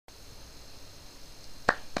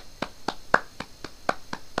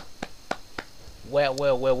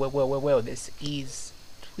Well. This is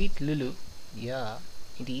Tweet Lulu. Yeah,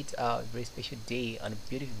 indeed. Very special day on a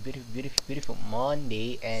beautiful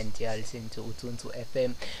Monday, and yeah, listen to Utuntu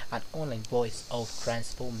FM, an online voice of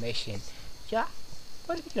transformation. Yeah,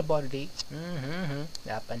 what are you thinking about today?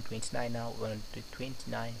 Up on 29 now. We're on the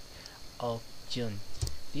 29th of June.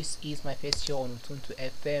 This is my first show on Utuntu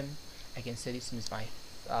FM. I can say this is my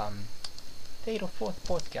um third or fourth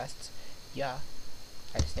podcast. Yeah,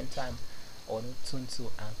 at the same time on Tuntu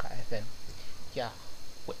Anchor FM. Yeah,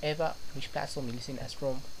 wherever which platform you listen us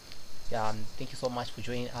from. Yeah, thank you so much for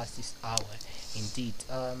joining us this hour. Indeed.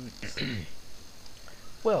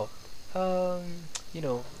 Well, you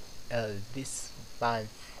know, this month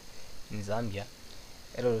in Zambia,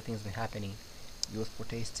 a lot of things been happening. Youth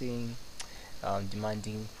protesting,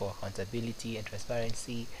 demanding for accountability and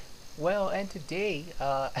transparency. Well, and today,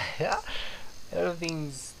 a lot of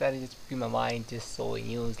things that just in my mind just saw in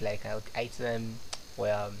news like an item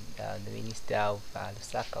where the minister of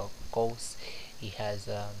Lusaka, of course, he has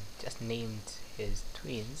just named his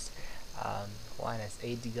twins, one as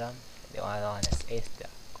Edgar, the other one as Esther.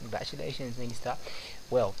 Congratulations, minister.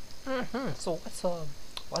 Well, so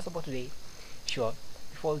what's about today? Sure.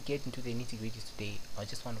 Before we get into the nitty gritty today, I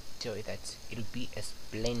just want to tell you that it'll be a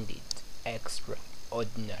splendid,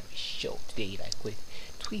 extraordinary show today, like with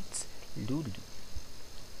tweets, Lulu.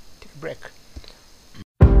 Take a break.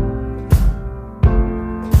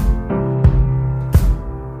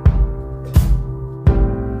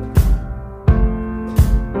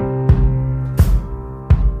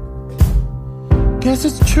 Guess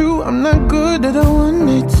it's true, I'm not good at a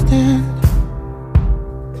one-night stand,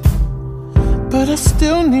 but I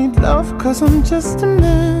still need love, cause I'm just a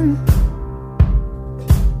man.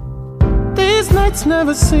 These nights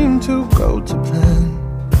never seem to go to plan.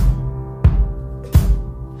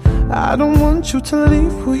 I don't want you to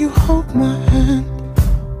leave, will you hold my hand?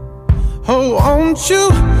 Oh, won't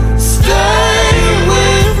you stay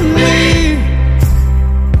with me?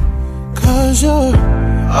 Cause you're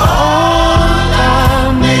all I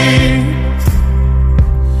need.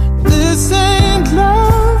 This ain't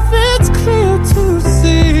love, it's clear to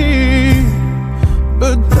see.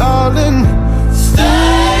 But darling,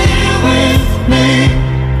 stay with me.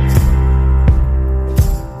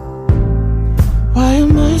 Why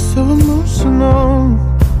am I so emotional?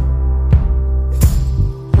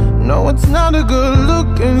 No, it's not a good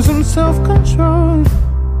look and some self-control.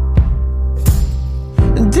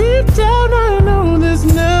 Deep down I know this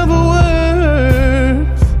never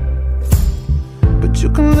works, but you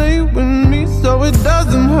can lay with me so it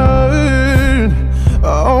doesn't hurt.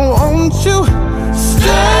 Oh, won't you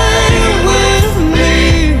stay with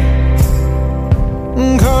me?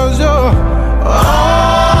 Cause you're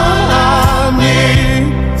all I need.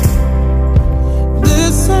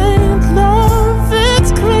 This ain't love,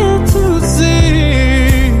 it's clear to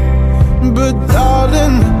see. But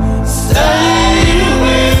darling, stay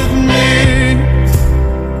with me.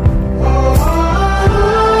 Oh,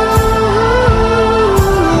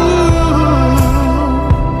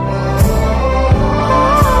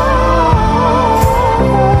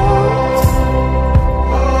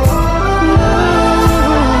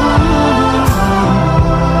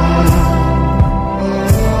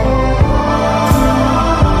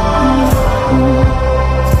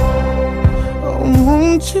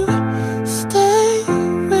 won't you stay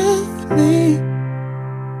with me?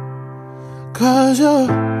 Cause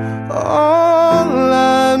you're all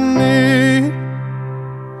I need.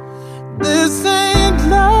 This ain't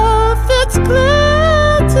love, it's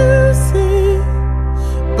clear to see.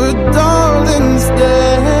 But darling,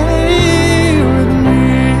 stay with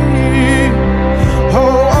me.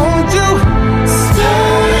 Oh, won't you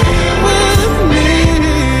stay with me?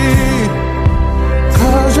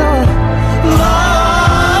 Cause you're all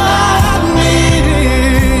I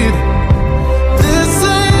need. This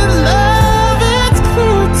ain't love, it's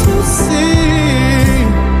clear to see.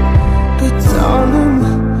 But darling,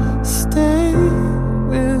 stay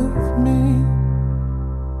with me.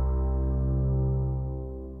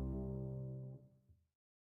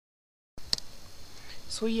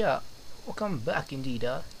 So yeah, welcome back indeed.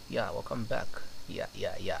 Yeah, welcome back. Yeah.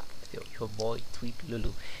 Your boy Tweet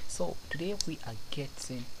Lulu. So today we are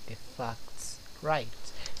getting the facts right.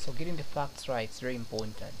 So getting the facts right is very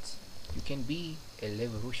important. You can be a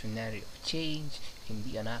revolutionary of change, you can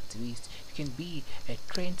be an activist, you can be a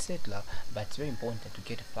trained settler, but it's very important to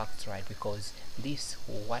get the facts right because this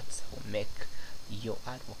what will make your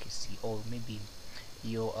advocacy or maybe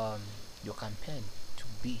your campaign to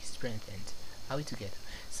be strengthened. Are we together?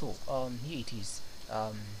 So here it is.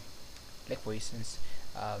 Like for instance,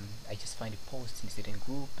 I just find a post in a certain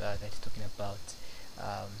group that's talking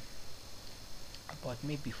um, about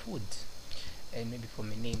maybe food, and maybe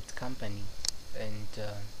from a named company, and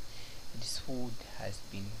this food has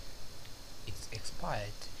been, it's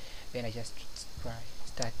expired. Then I just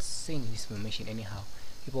start saying this information anyhow.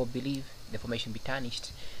 People believe the information be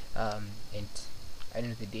tarnished, and at the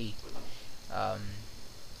end of the day, um,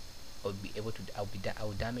 I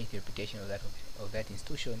will damage the reputation of that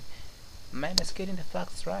institution, minus getting the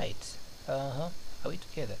facts right. Are we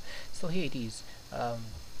together? So here it is.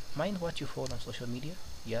 Mind what you follow on social media.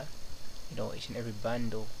 Yeah, each and every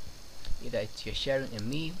bundle, either you're sharing a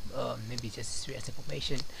meme, maybe just serious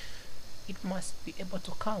information, it must be able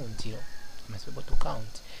to count. It must be able to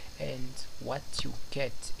count, and what you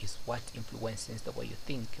get is what influences the way you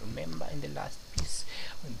think. Remember, in the last piece,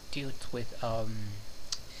 we dealt with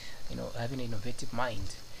having an innovative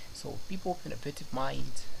mind. So people with an innovative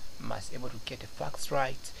mind must be able to get the facts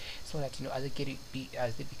right, so that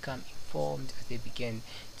as they become informed, as they begin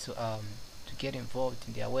to get involved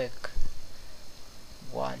in their work,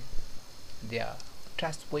 one, they are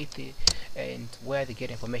trustworthy, and where they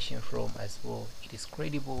get information from as well, it is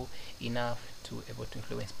credible enough to able to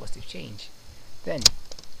influence positive change. Then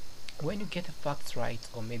when you get the facts right,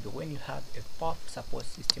 or maybe when you have a powerful support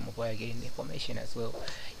system of where you're getting the information as well,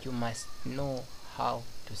 you must know how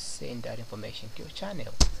to send that information to your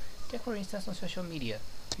channel. Take for instance, on social media,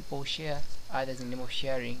 people share, others in the name of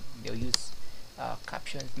sharing, they'll use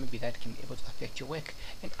captions maybe that can be able to affect your work,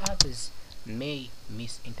 and others may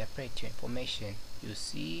misinterpret your information. You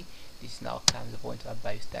see, this now comes the point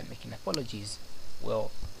whereby you start making apologies. Well,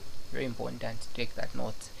 very important to take that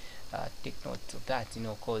note. Take note of that,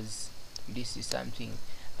 because this is something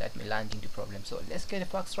that may land into problems. So let's get the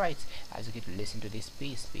facts right as you get to listen to this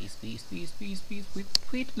piece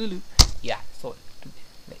with Lulu. Yeah, so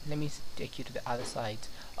let me take you to the other side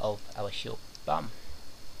of our show. Bam.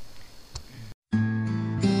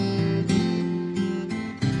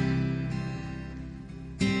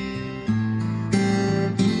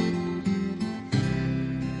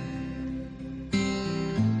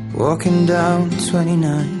 Walking down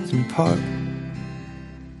 29th and Park,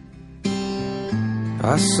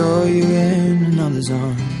 I saw you in another's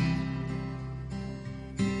arm.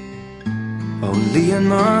 Only a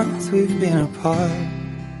month we've been apart.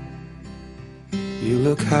 You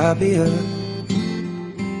look happier.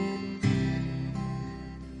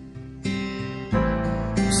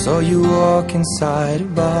 Saw you walk inside a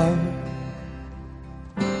bar.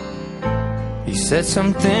 You said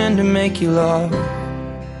something to make you laugh.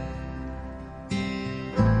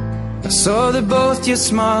 I saw that both your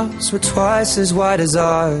smiles were twice as wide as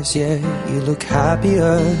ours. Yeah, you look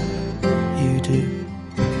happier, you do.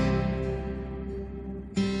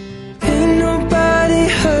 Ain't nobody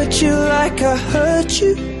hurt you like I hurt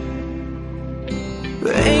you,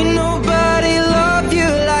 but ain't nobody love you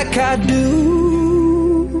like I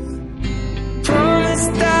do. Promise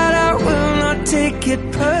that I will not take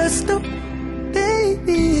it personal,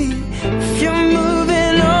 baby, if you're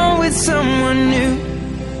moving on with someone new.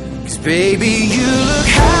 Baby, you look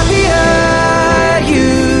happier,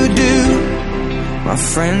 you do. My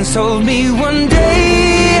friends told me one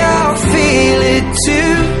day I'll feel it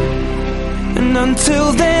too, and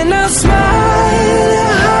until then I'll smile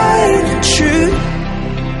and hide the truth,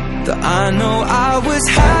 that I know I was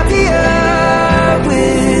happier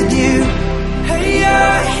with you. Hey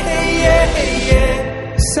yeah, hey yeah, hey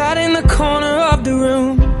yeah. Sat in the corner of the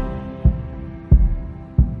room,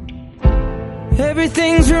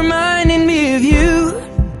 everything's reminding me of you.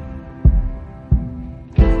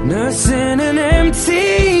 Nursing an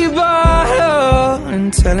empty bottle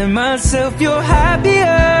and telling myself you're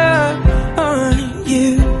happier, aren't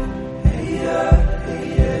you?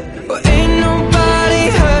 Well, ain't nobody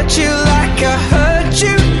hurt you like I hurt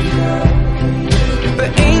you,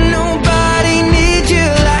 but ain't nobody need you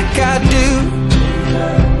like I do.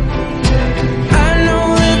 I know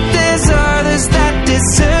that there's others that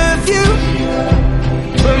deserve you,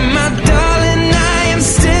 but my darling, I am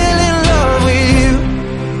still in love with you.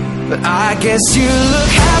 But I guess you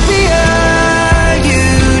look happier, you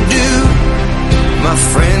do. My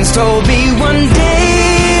friends told me one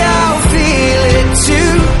day I'll feel it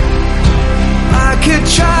too. I could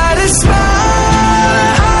try to smile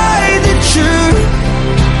and hide the truth,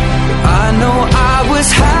 but I know I was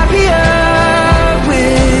happier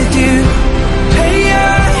with you. Hey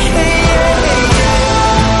yeah, hey yeah, hey yeah.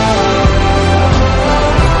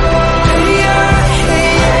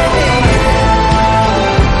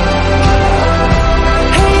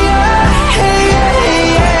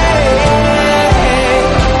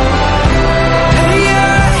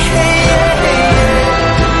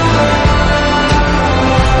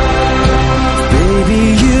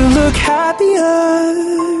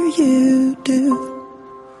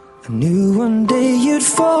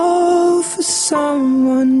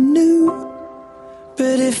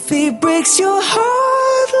 it breaks your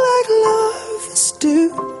heart like lovers do.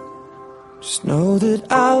 Just know that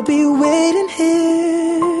I'll be waiting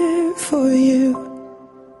here for you.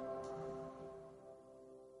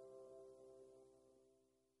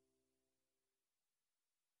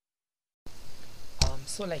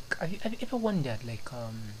 So like, have you ever wondered, like,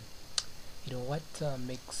 what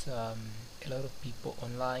makes a lot of people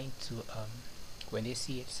online to when they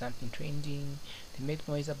see something trending, they make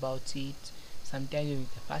noise about it. Sometimes when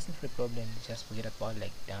they're passing through a problem, they just forget about,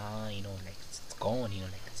 like, like it's gone,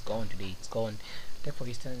 like it's gone today, it's gone. Like for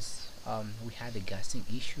instance, we had the gassing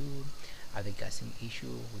issue.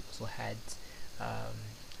 We also had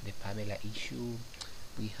the Pamela issue.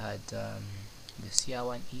 We had the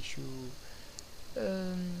CR1 issue.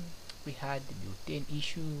 We had the butane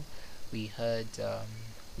issue. We had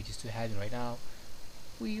which is still having right now.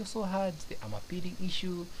 We also had the Amapiding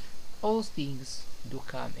issue. All those things do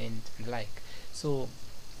come and like. So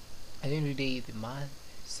at the end of the day,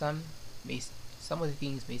 some of the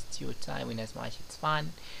things may steal your time in as much it's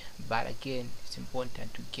fun, but again, it's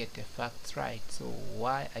important to get the facts right. So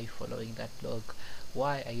why are you following that blog?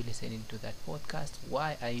 Why are you listening to that podcast?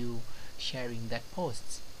 Why are you sharing that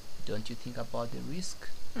post? Don't you think about the risk?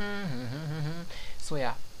 So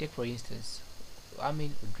yeah, take for instance, how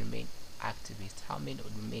many would remain activists? How many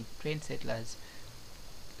would remain trendsetters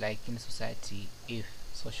like in society if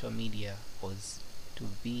social media was to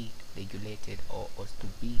be regulated or was to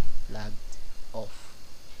be flagged off?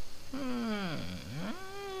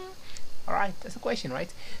 Alright, that's a question,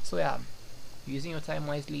 right? So yeah, using your time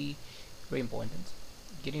wisely, very important.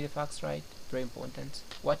 Getting the facts right, very important.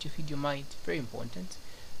 What you feed your mind, very important.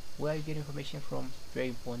 Where you get information from, very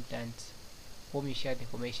important. Whom you share the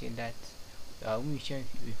information whom you share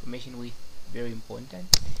information with, very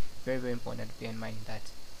important. Very, very important to bear in mind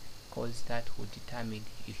that, because that will determine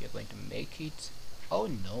if you're going to make it or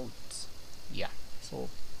not. Yeah, so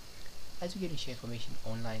as you get to share information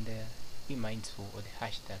online there, be mindful of the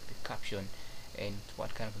hashtag, the caption, and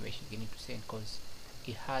what kind of information you need to send, because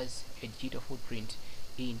it has a digital footprint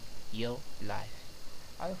in your life.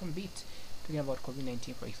 Other from bit, talking about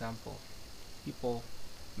COVID-19 for example, people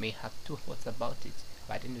may have two thoughts about it,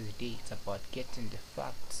 but at the end of the day, it's about getting the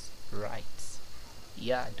facts right.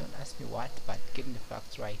 Yeah, don't ask me what, but getting the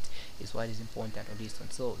facts right is what is important on this one.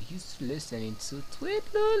 So you listening to Tweet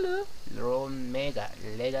Lulu Mega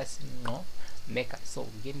Legacy no Mega. So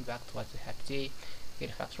we're getting back to what we have today, get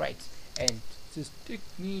the facts right, and to stick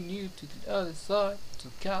me new to the other side to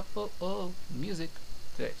couple of music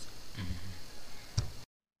first.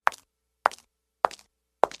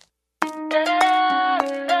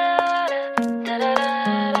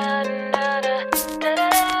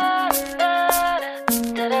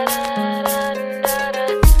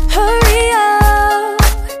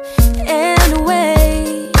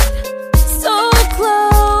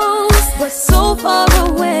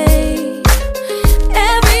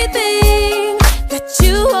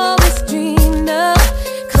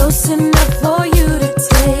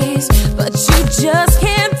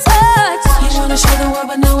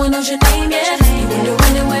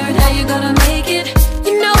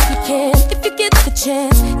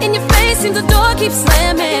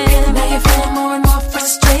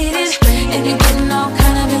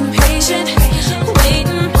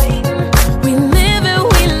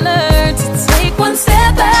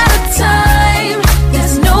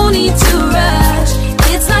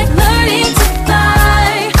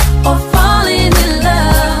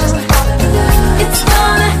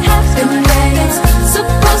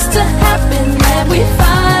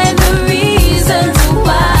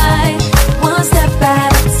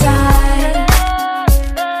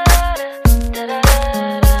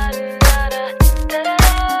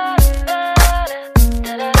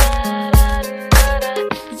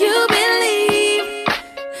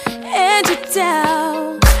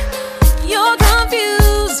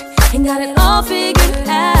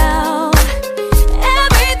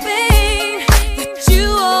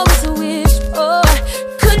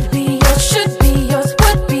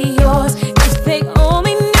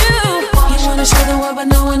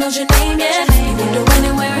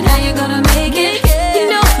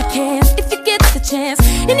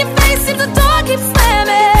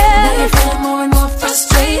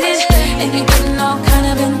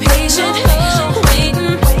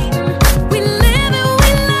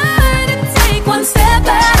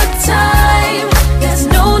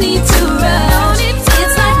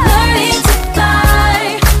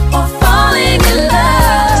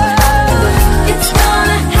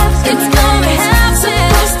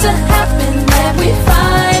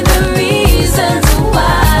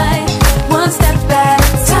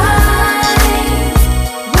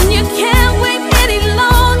 When you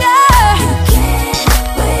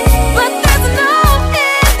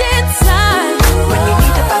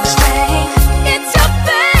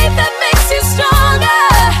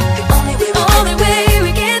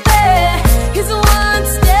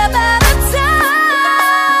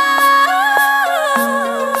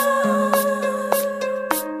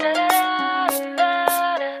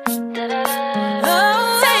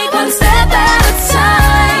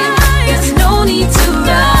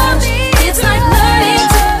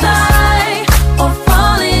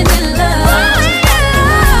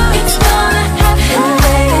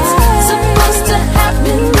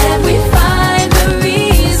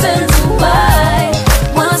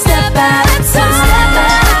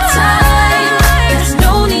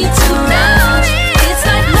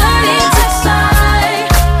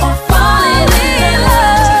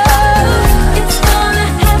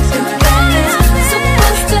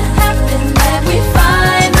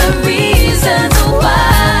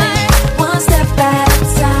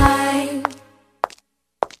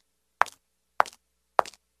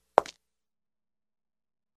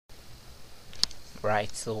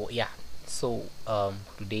Right. So yeah. So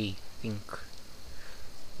today I think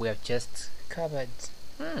we have just covered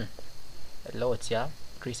a lot. Yeah.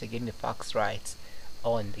 Chris, are getting the facts right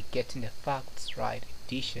on the Getting the Facts Right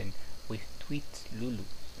edition with Tweet Lulu.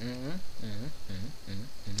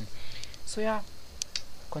 So yeah,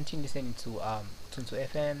 continue listening to Tuntu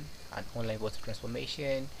FM and online voice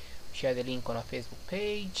transformation. Share the link on our Facebook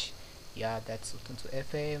page. Yeah, that's Tuntu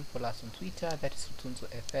FM. Follow us on Twitter. That is Tuntu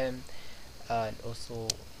FM, and also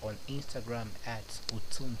on Instagram at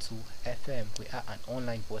Utuntu FM. We are an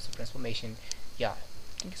online voice of transformation. Yeah,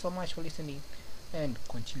 thank you so much for listening, and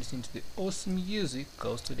continue listening to the awesome music,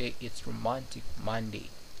 because today it's Romantic Monday.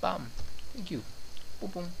 Bam. Thank you. Boom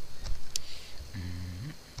boom.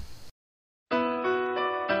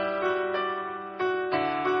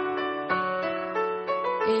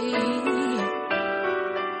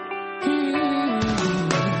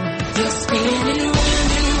 You're spinning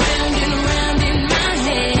round and round and round in my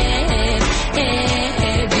head.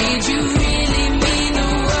 Did you really mean the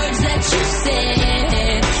words that you said?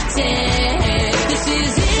 This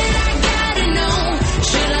is it, I gotta know.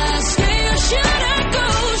 Should I stay or should I go?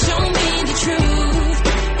 Show me the truth.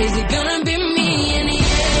 Is it gonna be me in the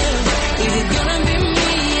end? Is it gonna be me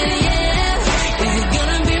in the end? Is it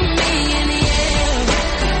gonna be me in the end?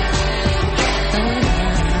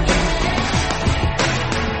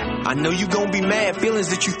 I know you gon' be mad. Feelings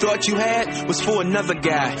that you thought you had was for another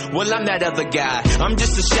guy. Well, I'm that other guy. I'm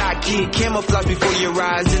just a shy kid, camouflage before your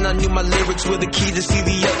eyes. And I knew my lyrics were the key to see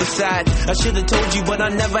the other side. I should've told you, but I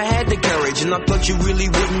never had the courage. And I thought you really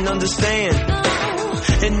wouldn't understand.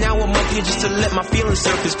 And now I'm up here just to let my feelings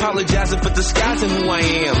surface, apologizing for disguising who I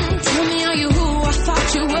am. Tell me, are you who I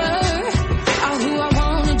thought you were? Or who I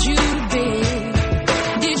wanted you to be?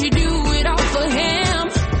 Did you do it all for him?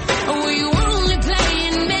 Or were you only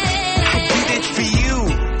playing me? Did it for you,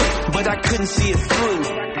 but I couldn't see it through.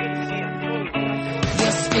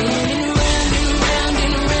 You're spinning round and round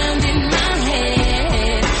and round in my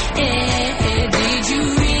head. Did you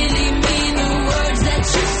really mean the words that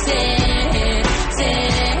you said?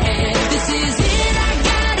 This is it, I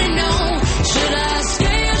gotta know. Should I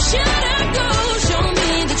stay or should I go? Show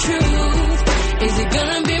me the truth. Is it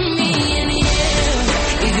gonna be me in the end?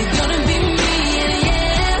 Is it gonna be me in the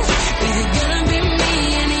end? Is it gonna be me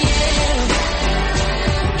in the end?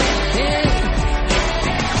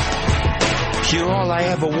 You're all I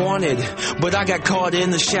ever wanted, but I got caught in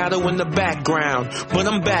the shadow in the background. But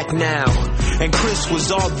I'm back now, and Chris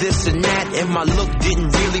was all this and that, and my look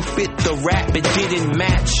didn't really fit the rap, it didn't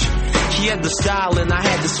match. He had the style and I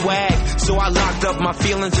had the swag, so I locked up my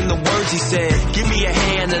feelings in the words he said. Give me a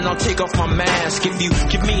hand and I'll take off my mask. If you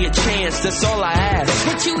give me a chance, that's all I ask.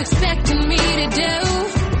 What you expecting me to do?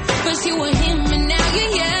 First you were him and now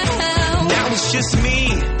you're you. Now it's just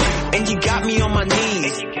me, and you got me on my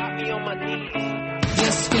knees.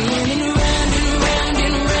 You're spinning round and round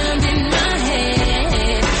and round in my head.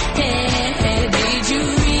 Did you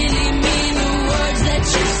really mean the words that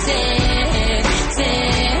you said?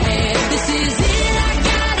 This is it, I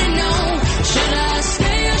gotta know. Should I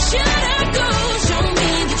stay or should I go? Show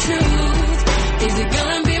me the truth. Is it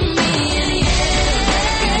gonna be me in the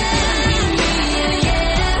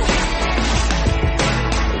end?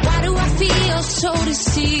 Why do I feel so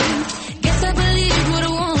deceived? Guess I believed what I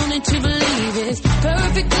wanted to believe is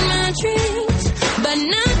perfect in my dreams.